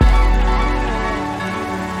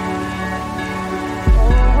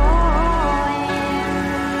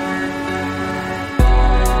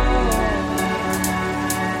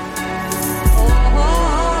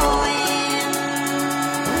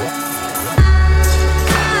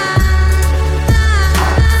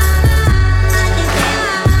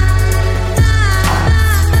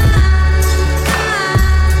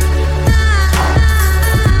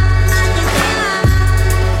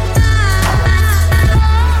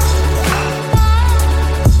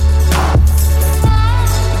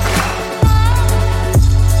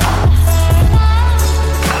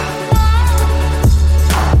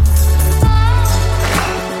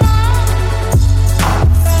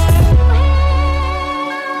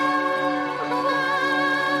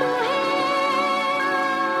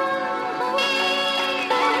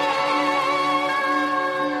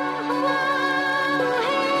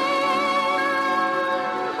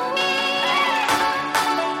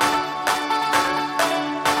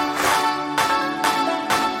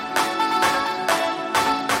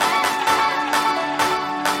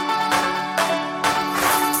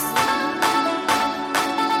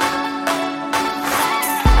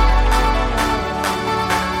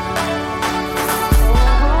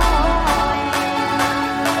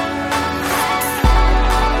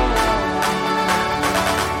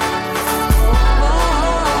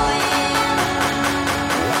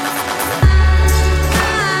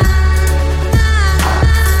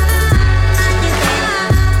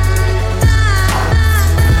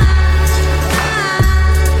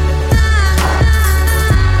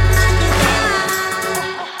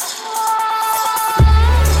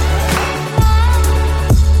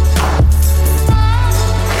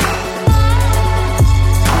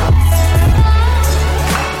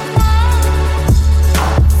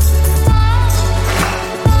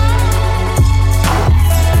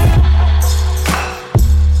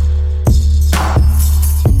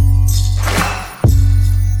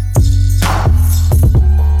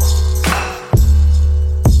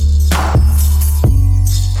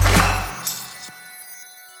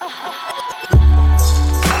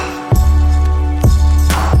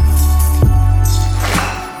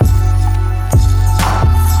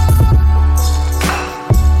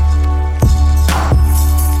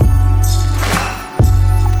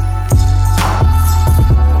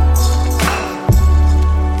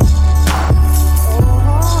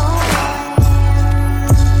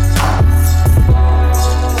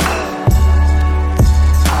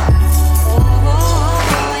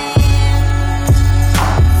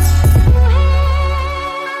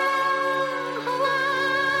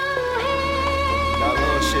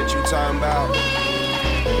talking about?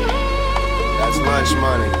 That's lunch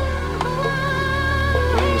money.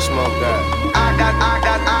 We need to smoke that. I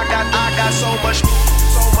got so much.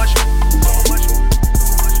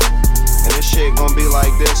 And this shit gonna be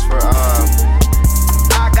like this for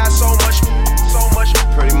I got so much.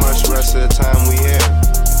 Pretty much the rest of the time we here.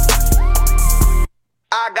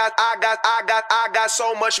 I got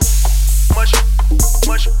so much.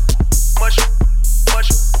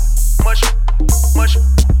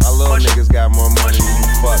 My little niggas got more money than you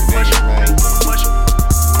fuck niggas, man.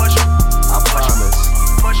 I promise.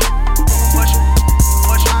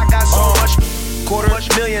 I got so much.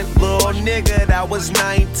 $250,000, little nigga that was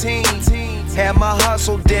 19. Had my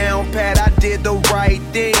hustle down pat, I did the right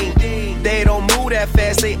thing. They don't move that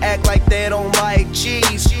fast, they act like they don't like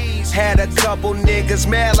cheese. Had a couple niggas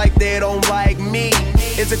mad like they don't like me.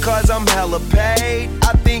 Is it cause I'm hella paid?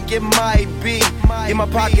 I think it might be. In my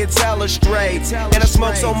pockets hella straight. And I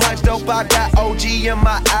smoke so much dope, I got OG in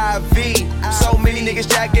my IV. So many niggas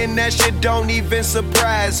jacking that shit don't even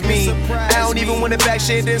surprise me. I don't even wanna back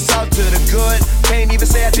shit, it's all to the good. Can't even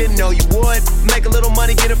say I didn't know you would. Make a little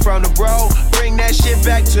money, get it from the road. Bring that shit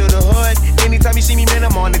back to the hood. Anytime you see me, man,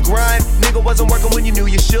 I'm on the grind. Nigga wasn't working when you knew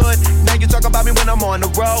you should. Now you talk about me when I'm on the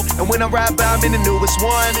road. And when I ride by, I'm in the newest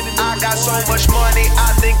one. I got so much money,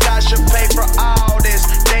 I think I should pay for all this.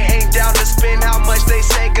 They ain't down to spend how much they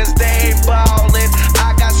say, cause they ain't ballin'.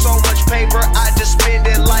 I got so much paper, I just spend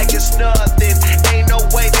it like it's nothing. Ain't no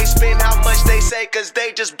way they spend how much they say, cause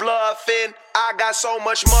they just bluffing. I got so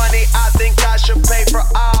much money, I think I should pay for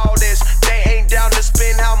all this. They ain't down to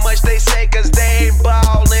spend how much they say, cause they ain't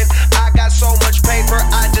ballin'. I got so much paper,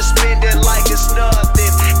 I just spend it like it's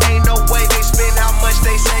nothing. Ain't no way they spend how much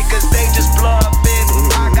they say, cause they just bluffing.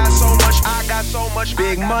 I got so much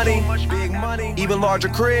big money, even larger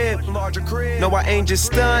crib. No, I ain't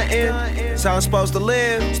just stuntin', it's how I'm supposed to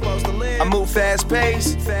live. I move fast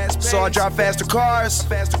paced, so I drive faster cars.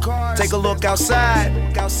 Take a look outside,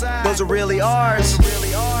 those are really ours.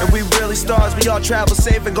 And we really stars, we all travel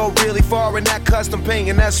safe and go really far. In that custom paint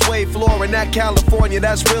and that suede floor. In that California,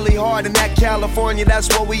 that's really hard. In that California, that's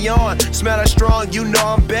what we on. Smell that strong, you know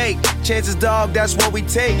I'm baked. Chances, dog, that's what we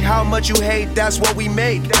take. How much you hate, that's what we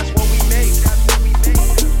make.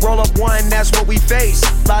 Roll up one, that's what we face.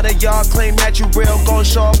 Lot of y'all claim that you real, gon'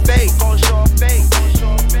 show up fake.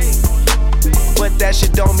 But that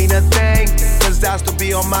shit don't mean a thing, cause I still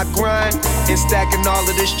be on my grind and stacking all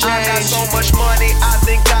of this change. I got so much money, I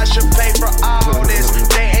think I should pay for all this.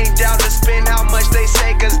 They ain't down to spend how much they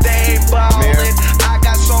say, cause they ain't ballin'. I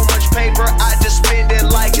got so much paper, I just spend it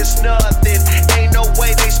like it's nothing. Ain't no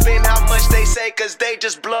way they spend how much they say, cause they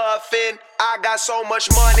just bluffing. I got so much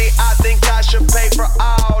money, I think I should pay for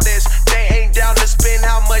all this. They ain't down to spend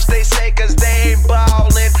how much they say, cause they ain't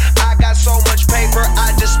ballin'. I got so much paper,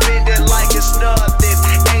 I just spend it like it's nothing.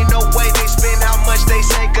 Ain't no way they spend how much they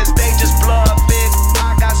say, cause they just bluffing.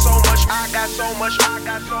 I got so much.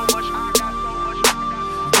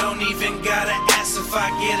 Don't even gotta ask if I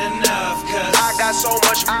get enough, cause I got so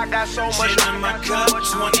much. Gin in my cup,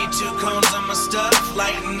 22 cones on my stuff,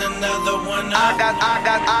 lighting another one up.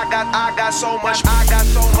 I got so much.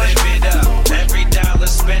 Live it up, every dollar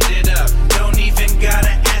spend it up. Don't even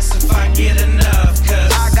gotta ask if I get enough,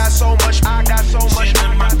 cause I got so much.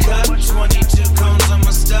 Gin in my cup, 22 cones on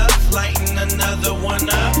my stuff, lighting another one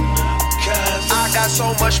up. Cause I got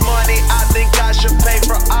so much money, I think I should pay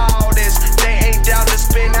for all this. They ain't down to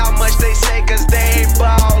spend how much they say, cause they ain't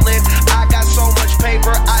ballin'. I got so much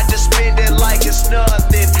paper, I just spend it like it's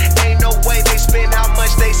nothing. Ain't no way they spend how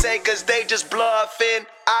much they say, cause they just bluffing.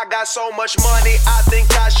 I got so much money, I think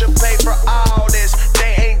I should pay for all this.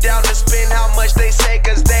 They ain't down to spend how much they say,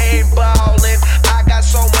 cause they ain't ballin'. I got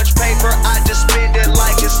so much paper, I just spend it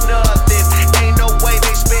like it's nothing. Ain't no way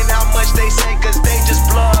they spend how much they say, cause they just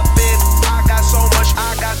bluffing. I got so much.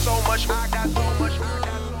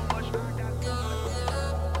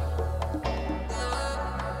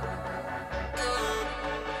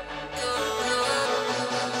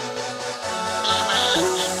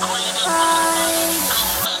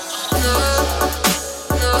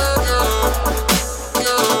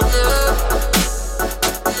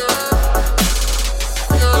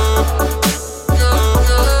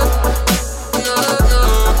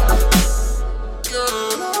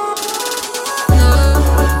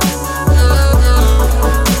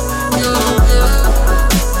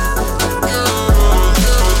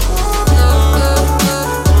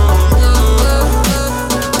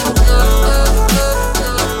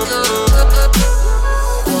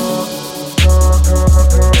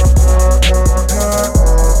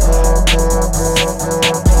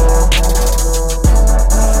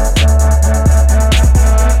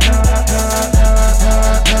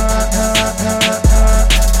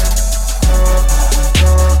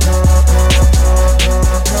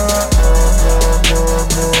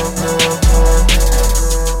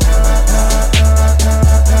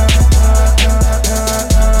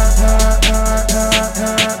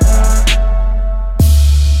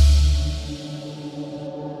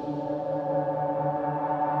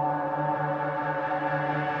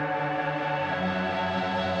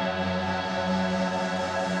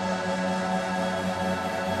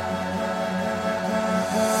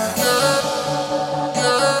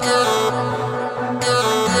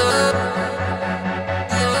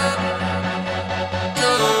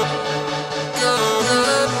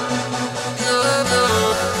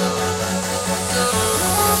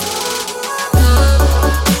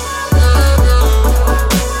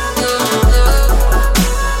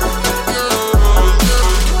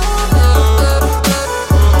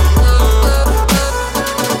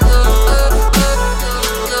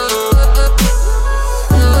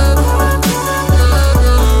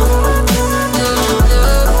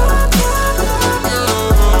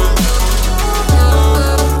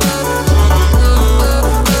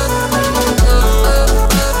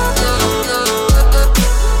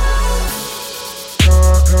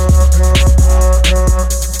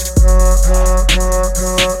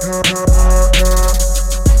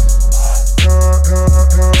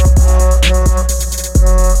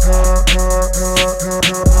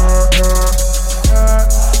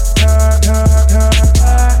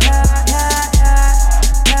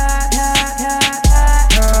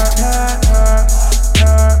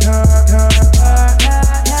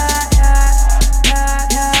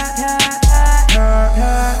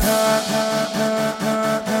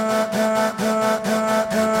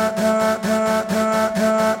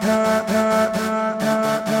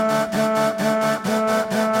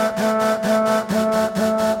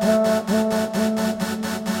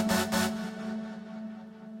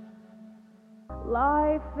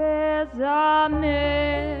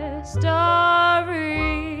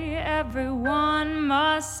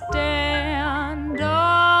 stand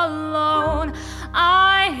alone.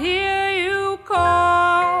 I hear you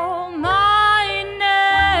call my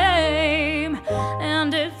name,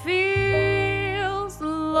 and it feels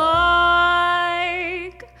like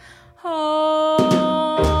home.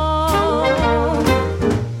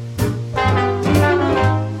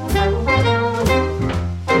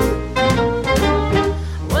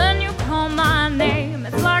 When you call my name,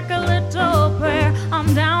 it's like a little prayer.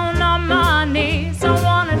 I'm down on my knees. I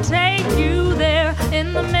wanna take you there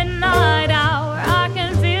in the midnight hour. I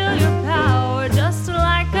can feel your power just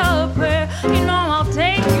like a prayer. You know I'll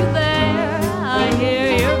take you there. I hear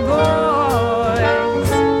your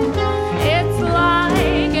voice. It's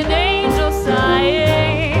like an angel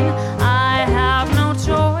sighing. I have no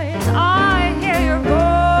choice. I hear your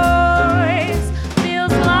voice.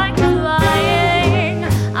 Feels like flying.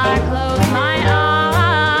 I close my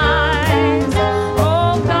eyes.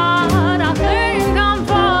 Oh God, I think I'm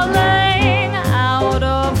falling out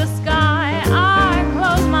of the sky. I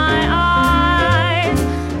close my eyes.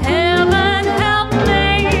 Heaven help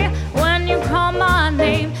me when you call my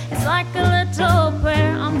name. It's like a little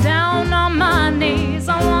prayer. I'm down on my knees.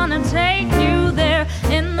 I wanna take you there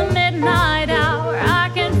in the midnight hour. I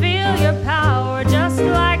can feel your power just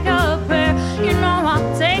like a prayer. You know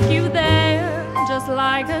I'll take you there just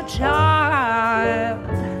like a child.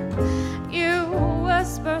 You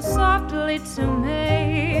whisper softly to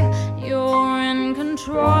me. You're in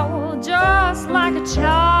control just like a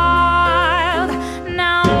child.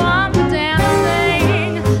 Now I'm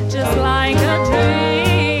dancing just like a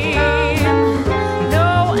dream.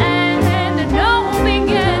 No end, no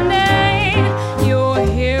beginning. You're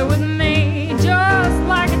here with me just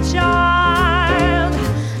like a child.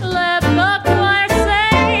 Let the choir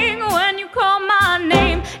sing when you call my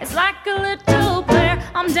name. It's like a little prayer.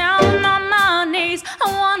 I'm down on my knees. I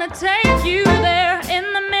wanna take you there in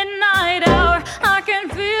the midnight hour. I can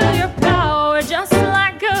feel your power just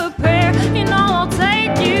like a prayer. You know I'll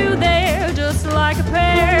take you there just like a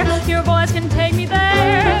prayer. Your voice can take me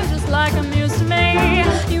there just like a muse to me.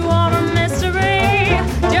 You are a mystery,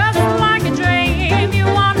 just like a dream. You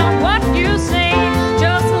wanna know what you see,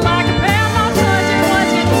 just like a prayer. No choice, your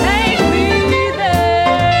voice can take me there.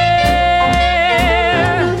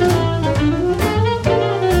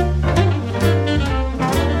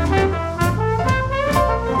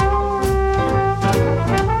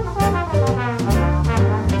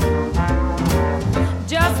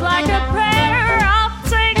 Just like a prayer, I'll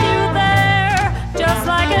take you there. Just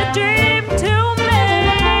like a dream to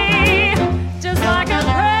me. Just like a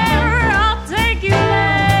prayer, I'll take you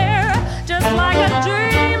there. Just like a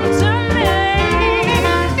dream to me.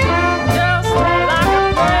 Just like a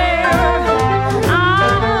prayer,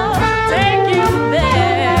 I'll take you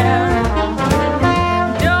there.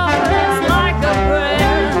 Just like a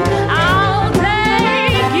prayer, I'll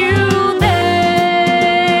take you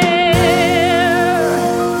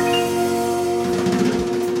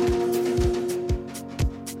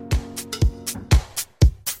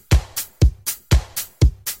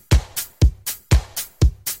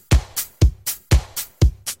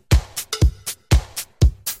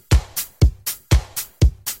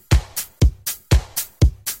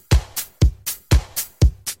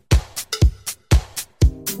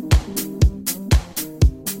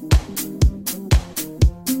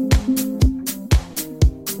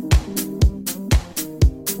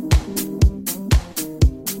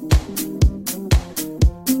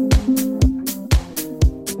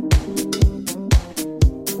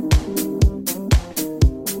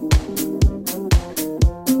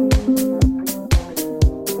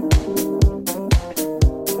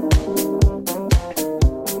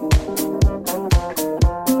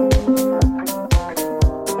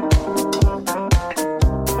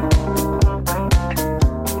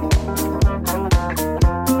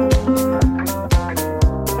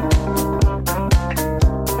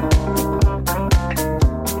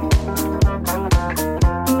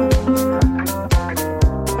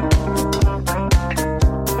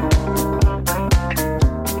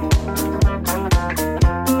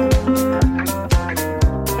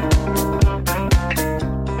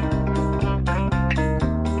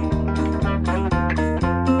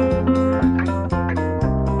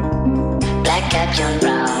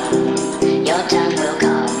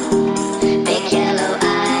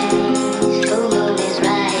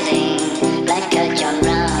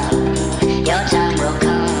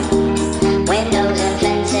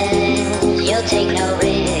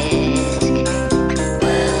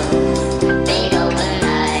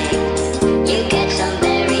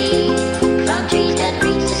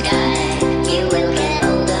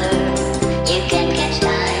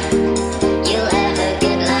You'll have a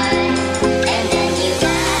good life.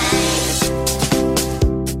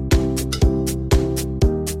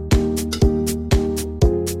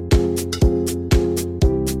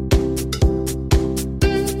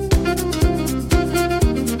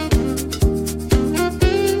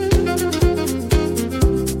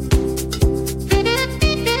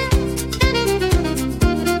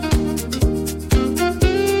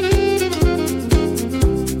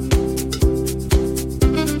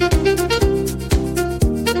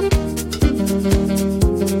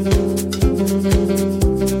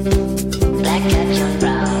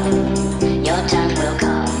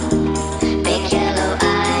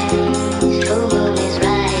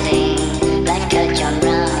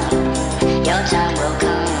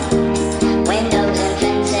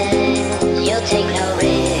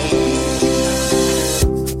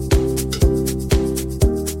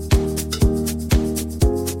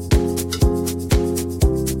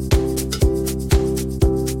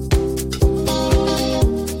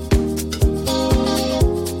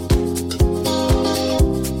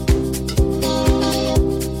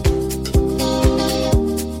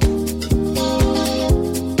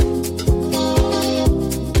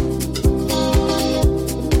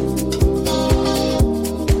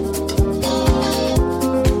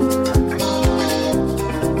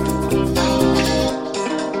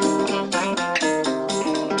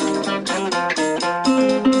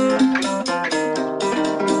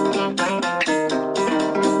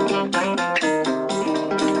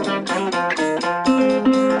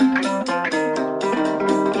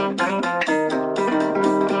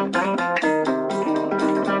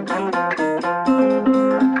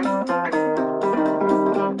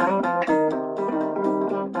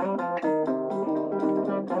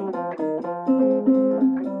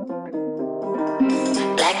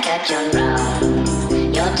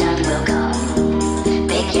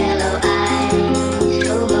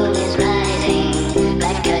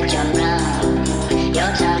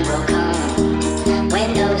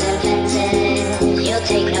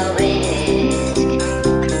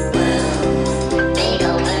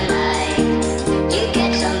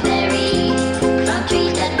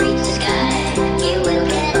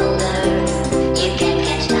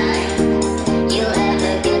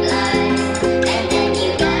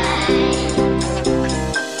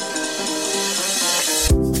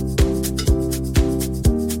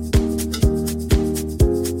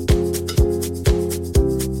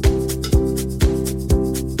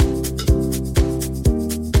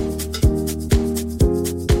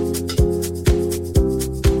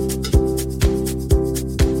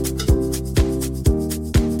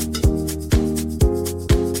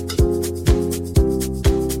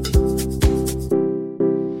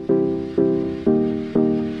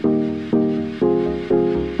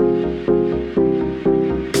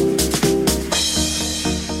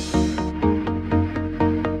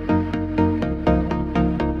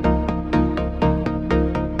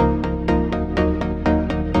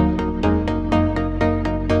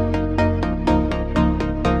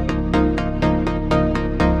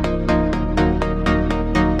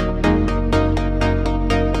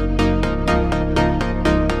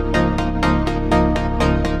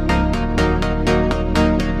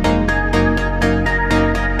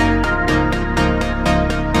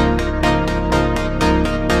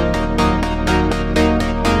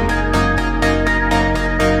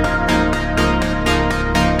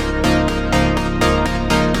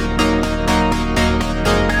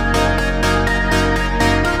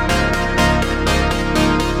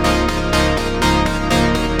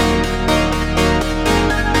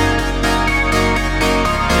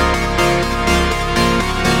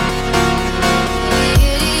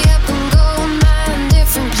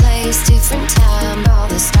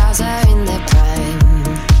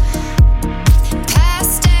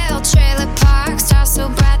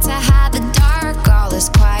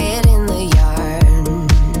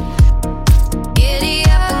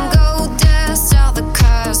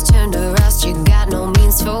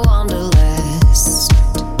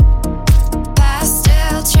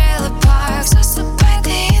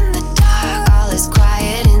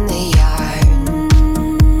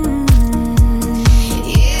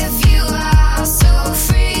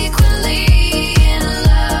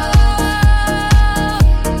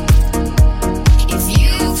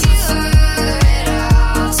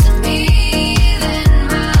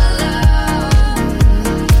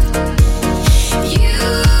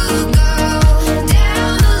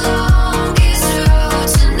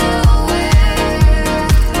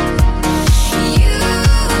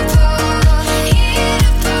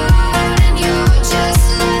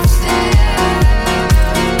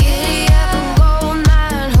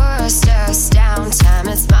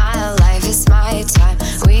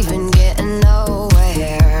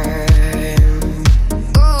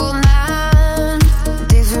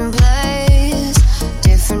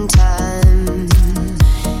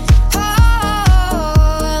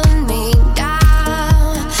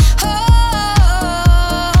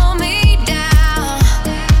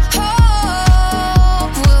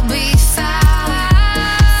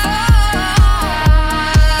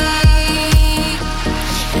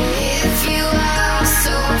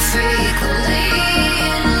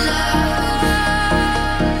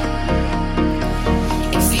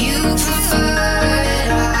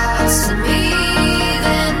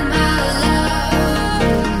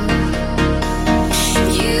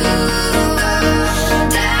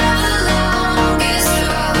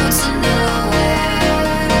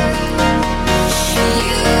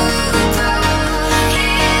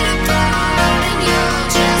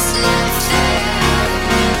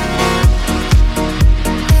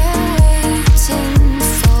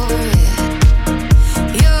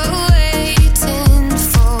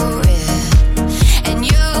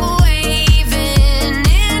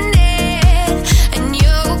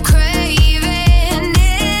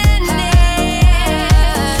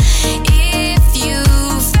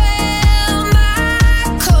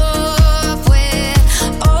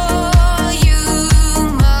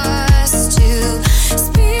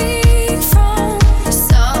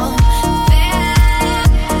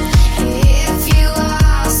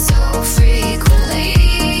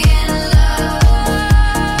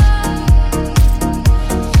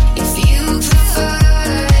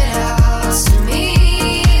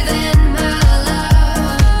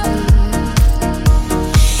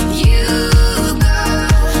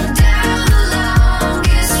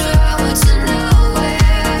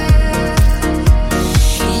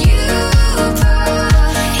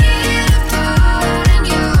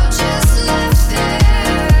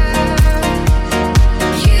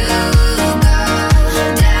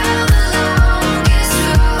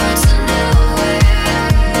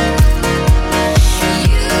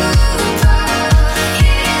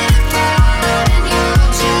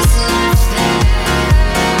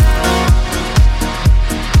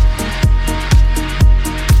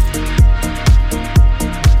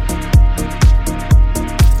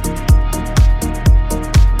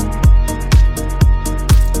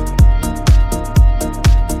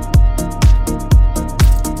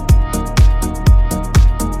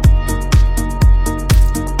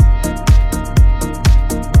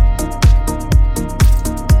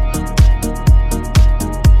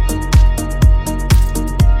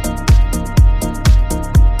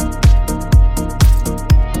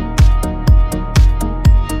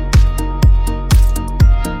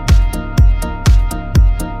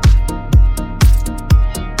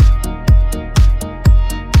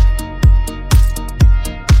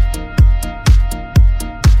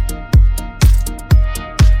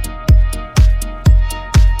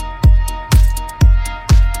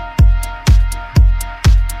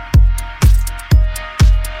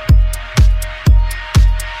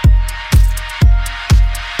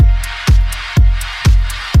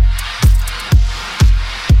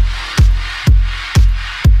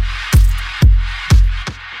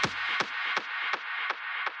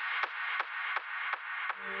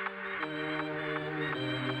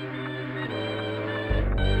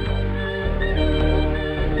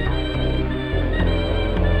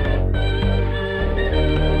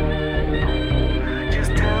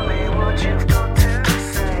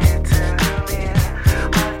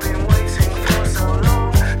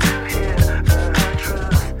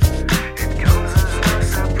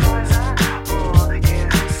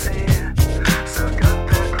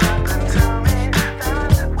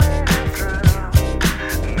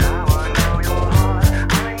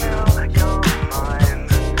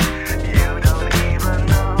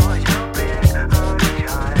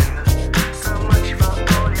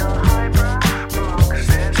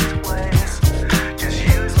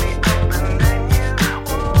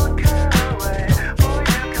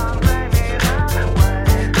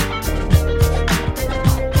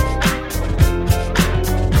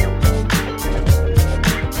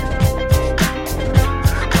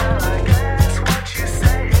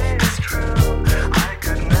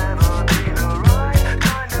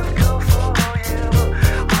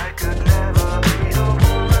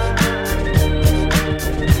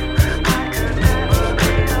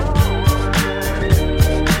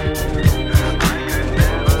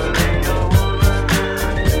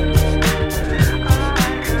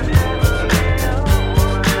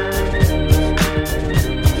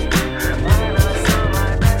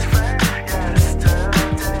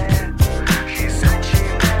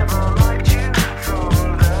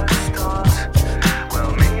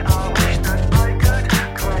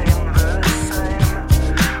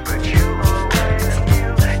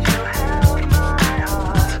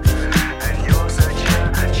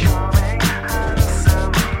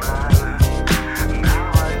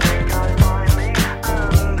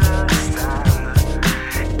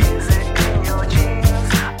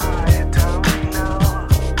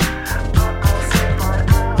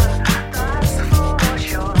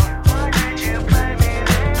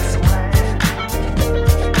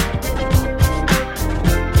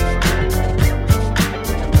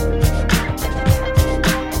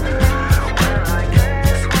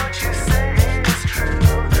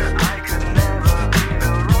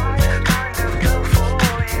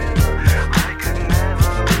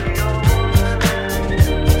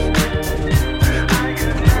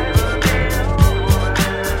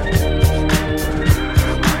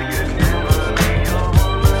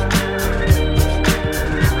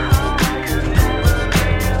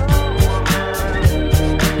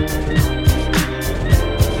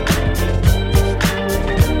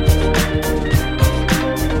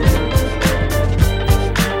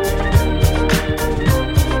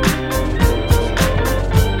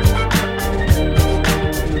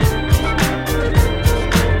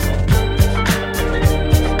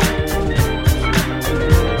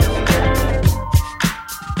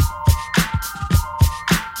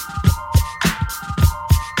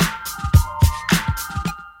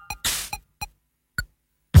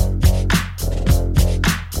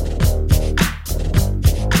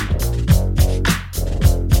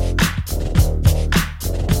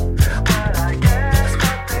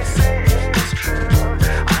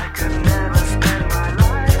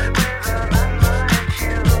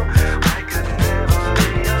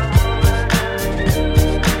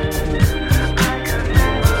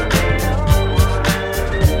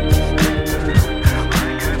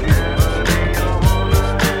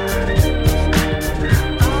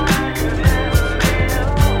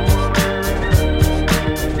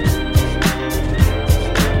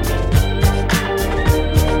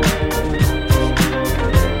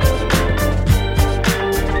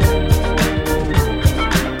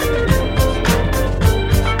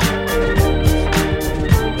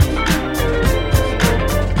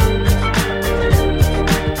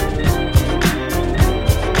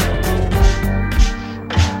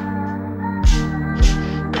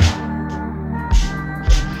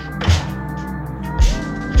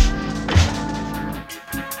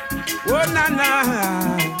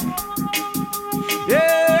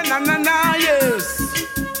 Yeah, na na na, yes.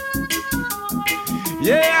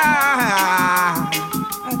 Yeah.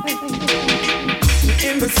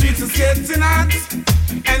 In the streets it's getting hot,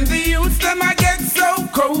 and the youths them I get so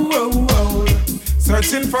cold.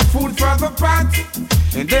 Searching for food for the pot,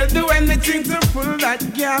 and they'll do anything to fill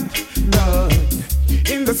that gap. Lord,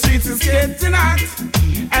 in the streets it's getting hot,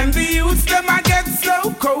 and the youths them I get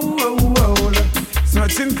so cold.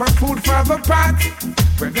 Searching for food for the pot,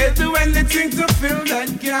 where they'll do anything to fill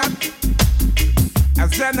that gap.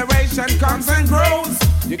 As generation comes and grows,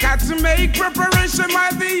 you got to make preparation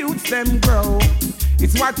while the youths them grow.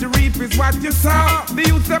 It's what you reap, it's what you sow. The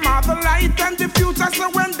youths them are the light and the future, so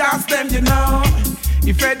when that's them, you know.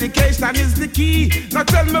 If education is the key, now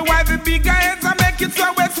tell me why the big guys are make it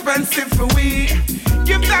so expensive for we.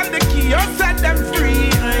 Give them the key or set them free.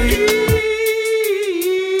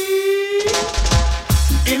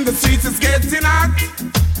 In the streets it's getting hot,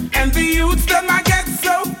 and the youths them I get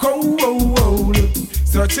so cold.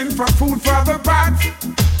 Searching for food for the pot,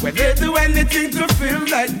 where they do anything to fill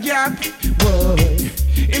that gap. Boy,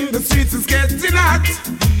 in the streets it's getting hot,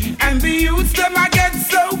 and the youths them I get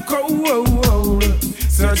so cold.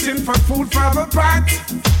 Searching for food for the pot,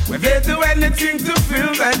 where they do anything to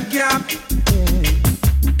fill that gap.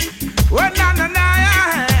 Oh na na na,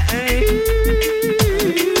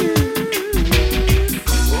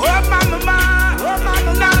 oh mama, oh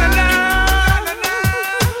mama, na na na.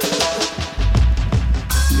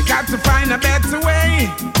 You got to find a better way,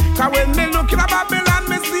 'cause when me looking at Babylon,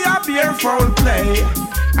 me see a beautiful play.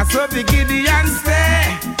 I saw the Gideon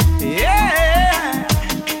say, yeah.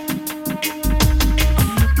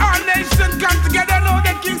 Our nation come together, know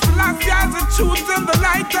the King Selassie has the truth and the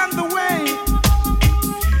light and the way.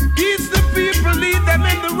 Teach the people, lead them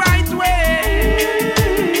in the right way.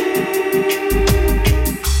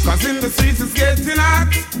 'Cause in the streets it's getting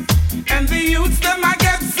hot, and the youths them I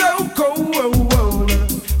get so cold.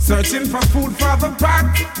 Searching for food for the pot,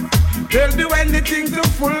 they'll do anything to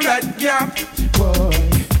fill that gap. Boy,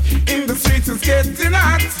 in the streets it's getting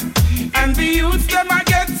hot, and the youths them I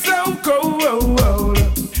get so cold.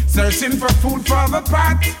 Searching for food for the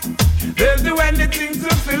pot, they'll do anything to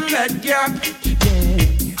fill that gap. Yeah.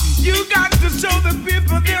 You got to show the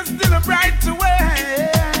people there's still a brighter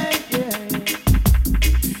way. Yeah.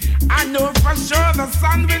 I know for sure the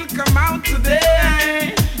sun will come out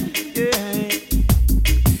today. Yeah.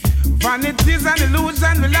 Vanities and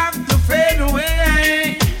illusion will have to fade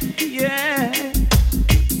away. Yeah.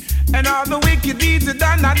 And all the wicked deeds are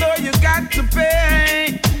done, I know you got to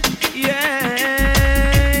pay.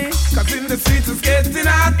 Yeah. 'Cause in the streets it's getting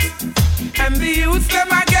hot, and the youths them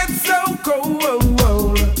I get so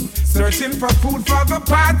cold. Searching for food for the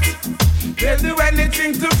pot, they'll do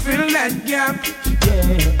anything to fill that gap.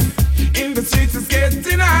 Yeah. In the streets it's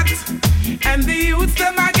getting hot, and the youths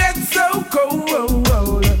them I get so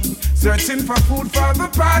cold. Searching for food for the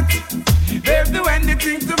pot, they'll do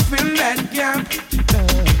anything to fill that gap.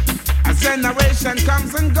 As generation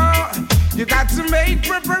comes and go, you got to make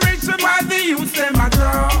preparation while the youths them I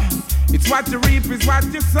grow. It's what you reap, it's what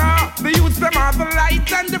you sow. The youths them are the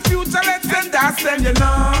light and the future, let's endorse them, you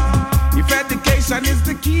know. If education is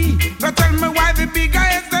the key, now tell me why the big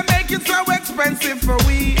guys they make it so expensive for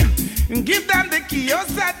we. And give them the key or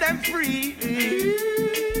set them free.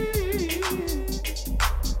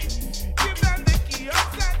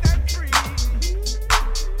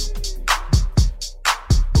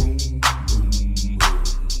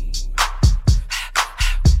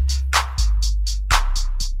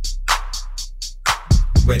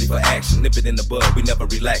 Ready for action, nip it in the bud, we never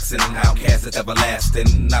relaxing. Outcast is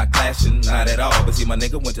everlasting, not clashing, not at all. But see, my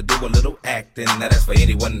nigga went to do a little acting. Now that's for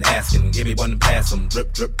anyone asking. Give me one and pass 'em.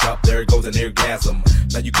 Drip, drip, drop, there goes an orgasm.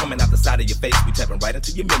 Now you coming out the side of your face, we tapping right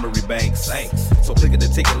into your memory bank. Thanks. So click at the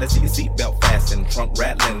ticket, let's see your seatbelt fasten. Trunk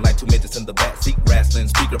rattling like two midgets in the back seat wrestling.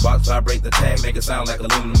 Speaker box vibrate the tag, make it sound like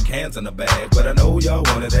aluminum cans in a bag. But I know y'all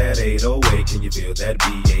wanted that 808, can you feel that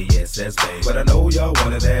BASS bass? But I know y'all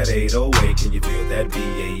wanted that 808, can you feel that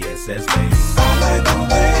BASS bass? I like the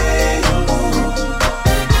way you move.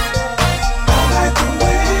 I like the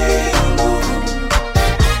way you move.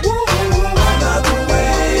 Woo, I love the way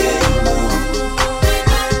you move.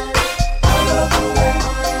 I love the way.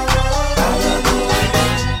 I love the way.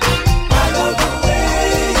 I love the way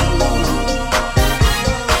you move.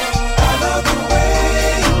 I love the way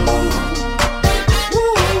you move.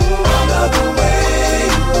 Woo, I love the way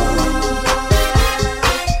you move.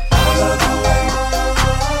 I love the way.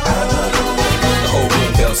 I love the way.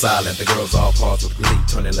 silent, the girls all paused with glee.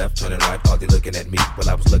 Turning left, turning right, all they looking at me. While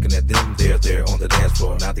I was looking at them, they're on the dance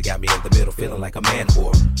floor. Now they got me in the middle, feeling like a man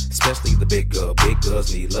whore. Especially the big girl. Big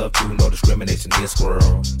girls need love too, no discrimination in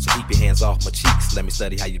squirrel. So keep your hands off my cheeks, let me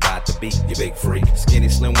study how you ride the beat, you big freak. Skinny,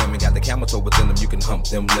 slim women got the camel toe within them. You can hump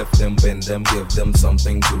them, lift them, bend them, give them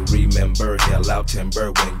something to remember. Hell out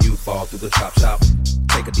timber when you fall through the chop shop.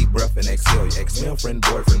 Take a deep breath and exhale. Your ex-girlfriend,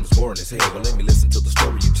 boyfriend was boring as hell. But let me listen to the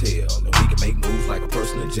story you tell. And we can make moves like a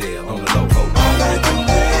person in jail. On the low, ho. I like the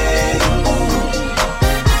way you move.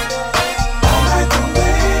 I like the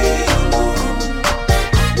way you move.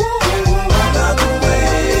 Woo, I love the way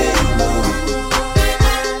you move.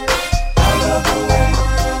 I love the way.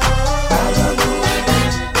 I love the way.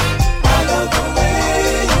 I love the way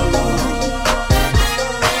you move.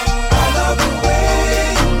 I love the way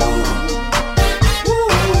you move.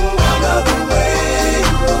 I love the way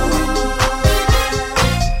you move.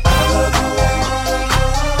 I love the way.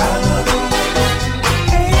 I love the way.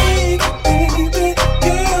 Hey, baby,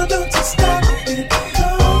 girl, don't you stop it.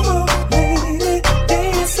 Come on, lady,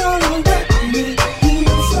 dance all around me.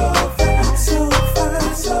 You're so fine, so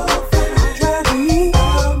fine, so fine. Driving me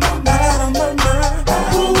out my mind.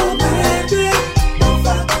 Oh, baby, if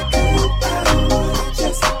I could, I would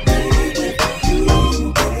just be with you,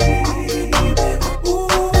 baby. Ooh,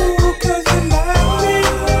 'cause you love me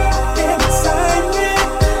and excite me,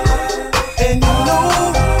 and you know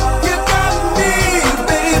you got me,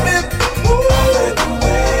 baby. Ooh, I like the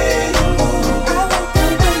way you move. I like the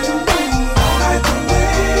way you move. I like the way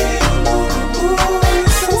you move. Ooh,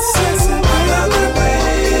 you're so sexy. I love the way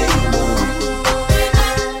you move.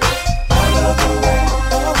 I love the way.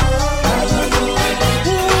 I love the way.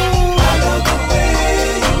 Ooh, I love the way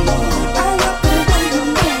you move. I love the way you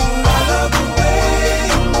move. I love the way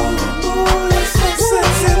you move. Ooh, you're so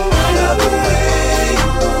sexy. I love the way you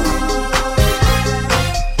move.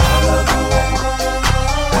 I love the way.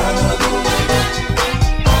 I love the way.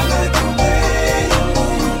 I like the way you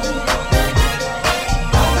move.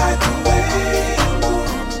 I like the way you move.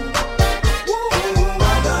 Ooh,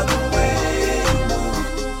 I love the way you move.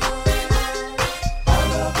 I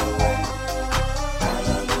love the way. I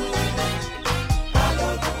love the way. I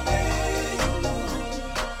love the way you move.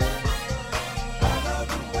 I love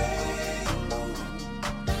the way you move.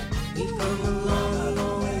 We've come a long,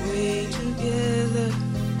 long way together,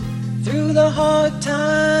 through the hard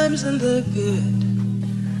times and the good.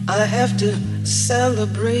 I have to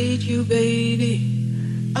celebrate you, baby.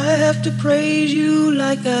 I have to praise you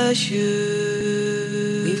like I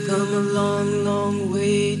should. We've come a long, long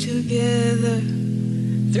way together,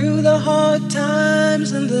 through the hard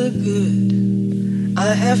times and the good.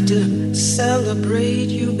 I have to celebrate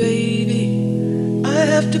you, baby. I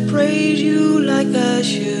have to praise you like I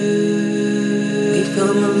should. We've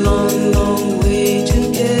come a long, long way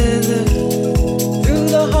together, through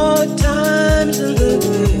the hard times and the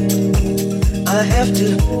good. I have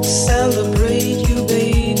to celebrate you,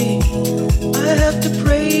 baby. I have to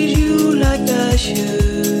praise you like I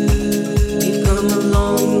should. We've come a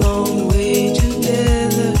long, long way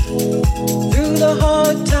together, through the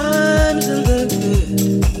hard times and the good.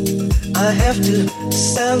 I have to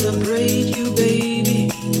celebrate you, baby.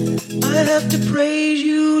 I have to praise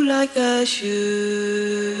you like I should.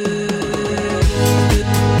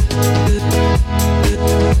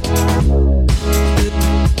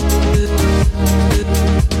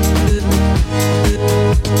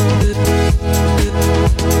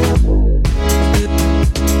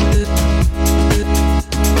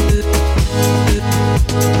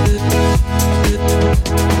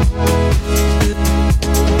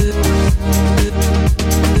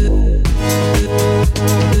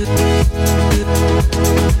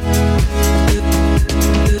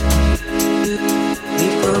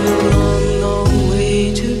 We've come a long, long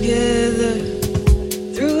way together,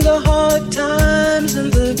 through the hard times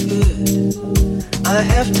and the good. I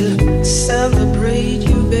have to celebrate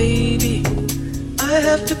you, baby. I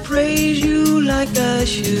have to praise you like I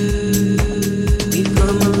should. We've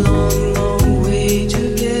come a long, long way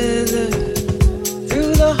together,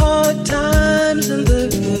 through the hard times and the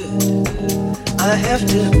good. I have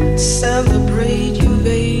to celebrate you,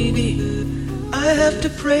 baby. I have to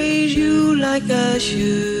praise you like I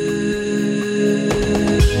should.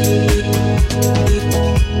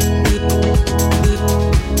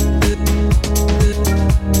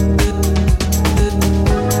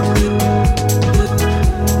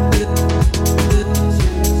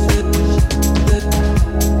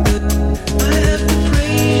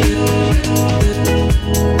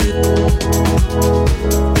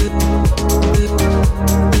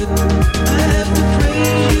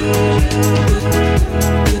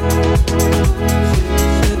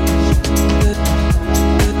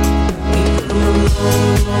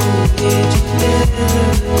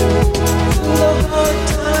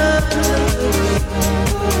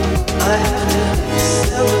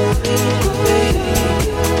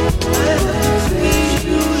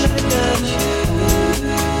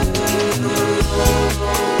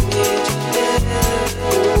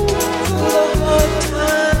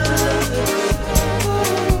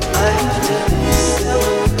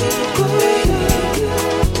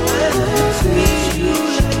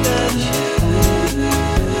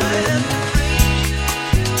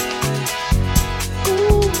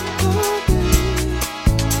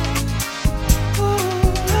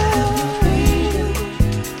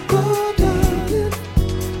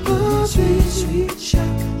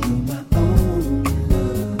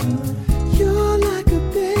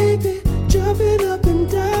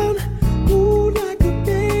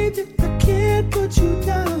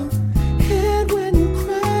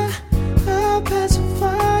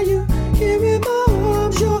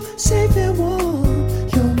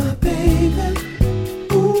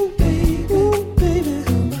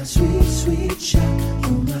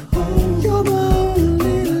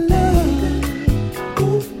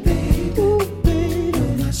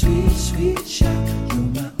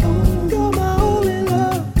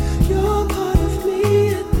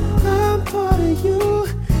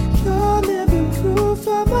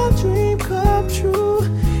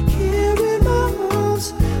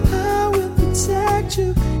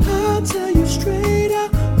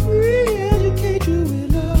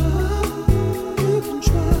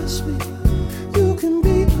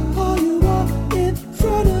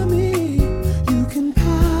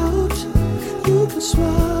 this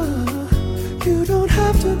one. You don't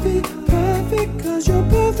have to be perfect, 'cause you're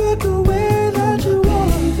perfect the way that you are.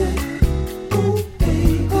 Oh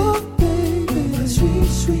baby, oh baby, my sweet,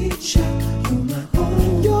 sweet child, you're my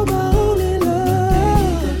own, you're my only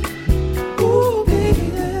love. Oh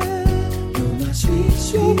baby, you're my sweet,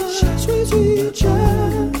 sweet child, sweet, sweet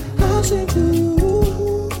child. I'll sing to you,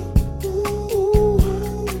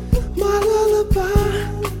 my lullaby.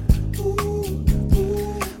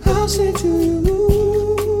 I'll sing to you,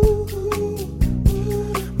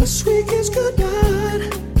 my sweet kiss goodnight.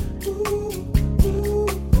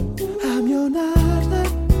 I'm your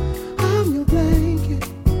nightlight, I'm your blanket.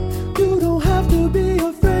 You don't have to be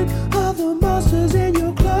afraid of the monsters in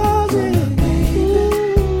your closet.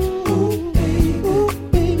 Ooh, baby, ooh,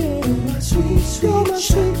 baby, you're my sweet, sweet, you're my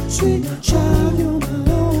sweet, sweet child. You're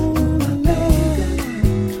my own, my baby.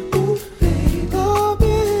 Ooh, baby, oh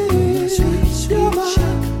baby, my sweet, sweet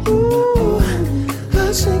child. Ooh,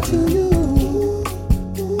 I'll sing to you.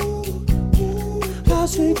 I'll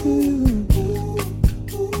sing to you.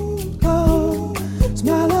 Oh, it's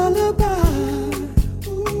my lullaby.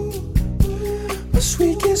 My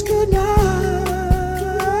sweet kiss goodnight.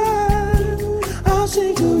 I'll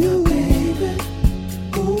sing to you, baby.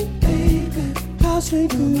 Oh, baby. I'll sing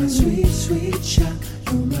to you, my sweet, sweet child.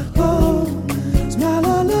 You're my own. It's my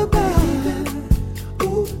lullaby.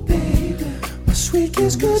 Oh, baby. My sweet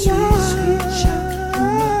kiss goodnight.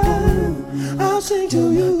 I'll sing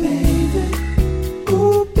to you, baby.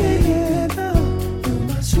 Ooh, baby, you're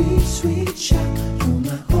my sweet, sweet child. You're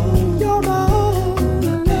my own, you're my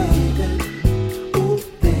own, baby. Ooh,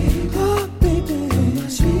 baby, oh, baby, you're my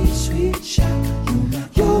sweet, sweet child.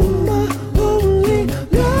 You're my only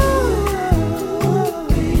love,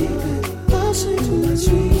 baby. I'll sing to my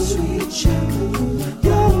sweet, sweet child.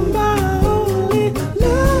 You're my only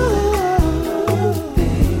love,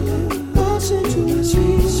 baby. I'll sing to my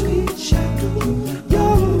sweet, sweet child.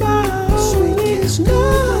 You're my sweetest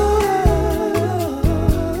love.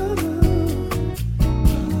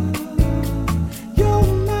 You're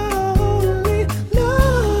my only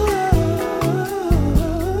love.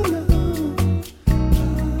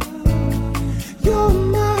 You're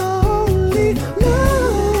my only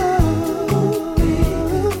love.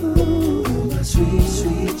 You're my sweet,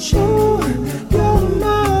 sweet child. You're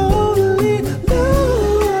my only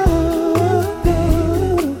love,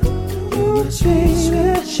 baby. You're my sweet,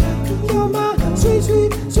 sweet child. You're my sweet,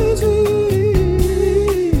 sweet, sweet, sweet.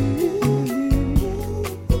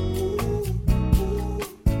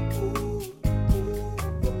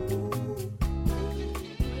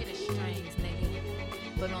 Hit the strings, nigga.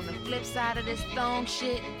 But on the flip side of this thong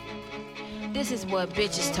shit, this is what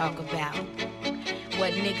bitches talk about.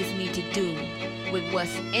 What niggas need to do with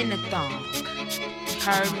what's in the thong.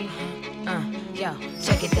 Heard me? Yo,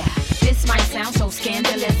 check it out. This might sound so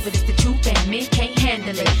scandalous, but it's the truth and men can't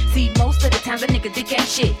handle it. See, most of the times a nigga dick ain't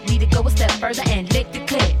shit. Need to go a step further and lick the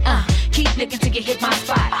clit. Keep licking till you hit my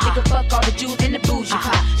spot. Nigga, fuck all the jewels in the bougie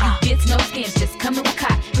pot. You gets no skins, just coming with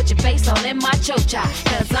cot. Put your face all in my chocha,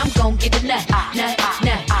 cause I'm gon' get a nut, nut,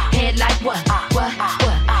 nut. Head like what?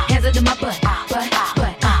 Hands under my butt.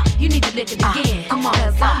 You need to lick it again, come on,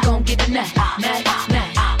 cause I'm gon' get a nut, nut,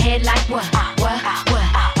 nut. Head like what?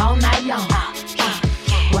 All night long.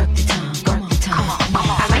 Work the tongue, work the tongue.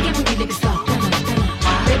 I like it when you lick it slow.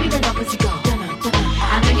 Baby, when my pussy go.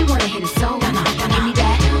 I know you wanna hit it so. Give me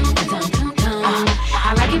that.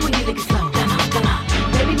 I like it when you lick it slow.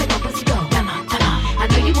 Baby, when my pussy go. I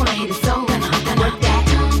know you wanna hit it so. Work that.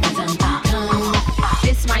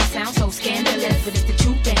 This might sound so scandalous, but it's the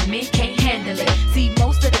truth and men can't handle it. See,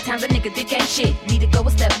 most of the times a nigga dick ain't shit. Need to go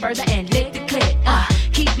a step further and lick the clit.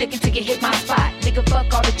 Keep licking till you hit my spot. Nigga,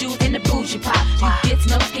 fuck all the jewels in the bougie pot. You gets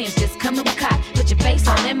no skins, just coming with cot. Put your face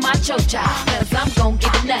all in my chocha, cause I'm gon'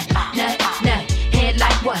 get a nut, nut, nut. Head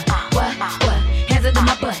like what? Hands under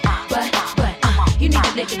my butt. You need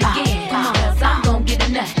to lick it again, come on, cause I'm gon' get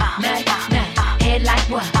a nut, nut, nut. Head like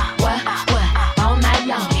what? All night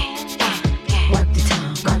long. Work the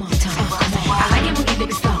tongue, work the tongue. I like it when you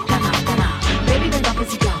lick it slow. Baby, when my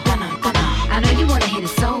pussy go. I know you wanna hit it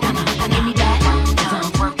so. Give me that.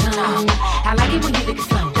 I like it when you lick it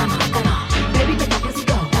slow. Baby, when my pussy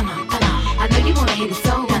go. I know you wanna hit it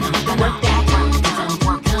so. Work that.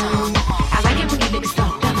 I like it when you lick it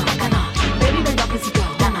slow. Baby, when my pussy go.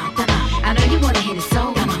 I know you wanna hit it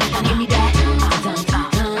so. Give me that.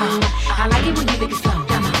 I like it when you lick it slow.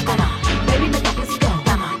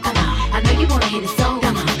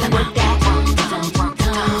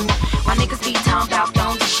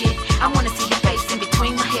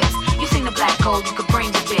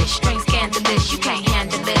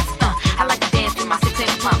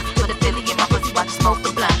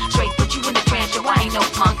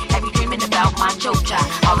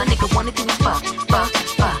 fuck, fuck,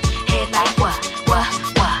 fuck. Head like what,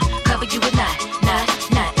 cover you with nut.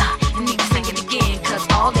 And need to sing it again, cause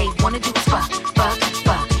all they wanna do is fuck, fuck,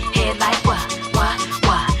 fuck. Head like what,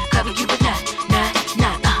 cover you with nut.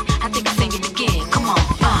 I think I'm singing again, come on,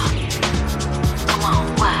 come on,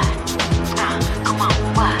 what? Come on,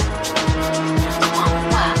 what? Come on,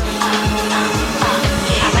 what?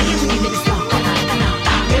 I like it when you niggas slow,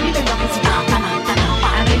 baby, they love us,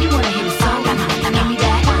 I know you wanna hear the song, give me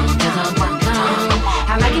that,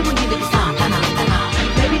 I like it when you niggas slow,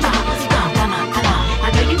 baby, my heart was gone, I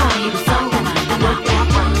know you wanna hear the song, I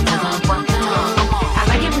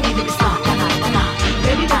like it when you niggas slow,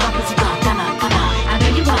 baby, my heart was gone, I know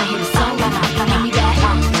you wanna hear the song, give me that,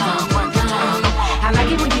 I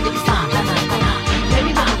like it when you niggas slow,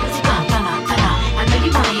 baby, my heart was gone, I know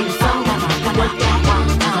you wanna hear the song, I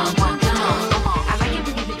like it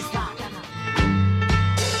when you niggas slow.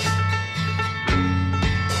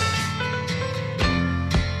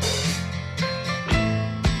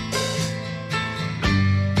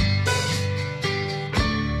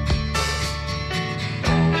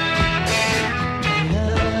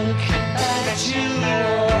 Look at you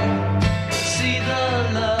all, see the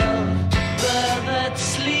love that's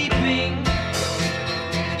sleeping.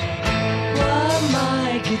 While my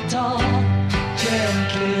guitar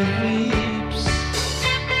gently weeps.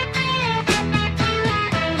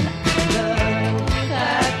 Look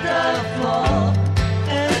at the floor,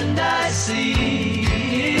 and I see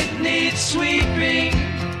it needs sweeping.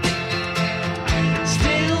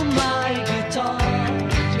 Still my guitar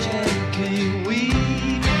gently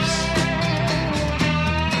weeps.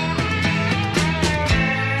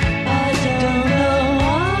 I don't know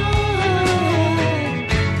why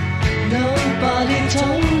nobody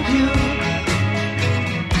told you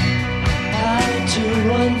how to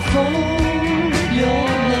unfold your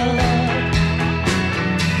love.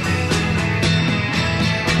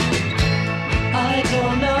 I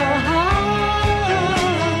don't know how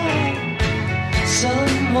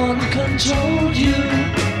someone controlled you.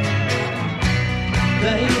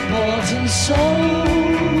 They bought and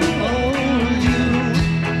sold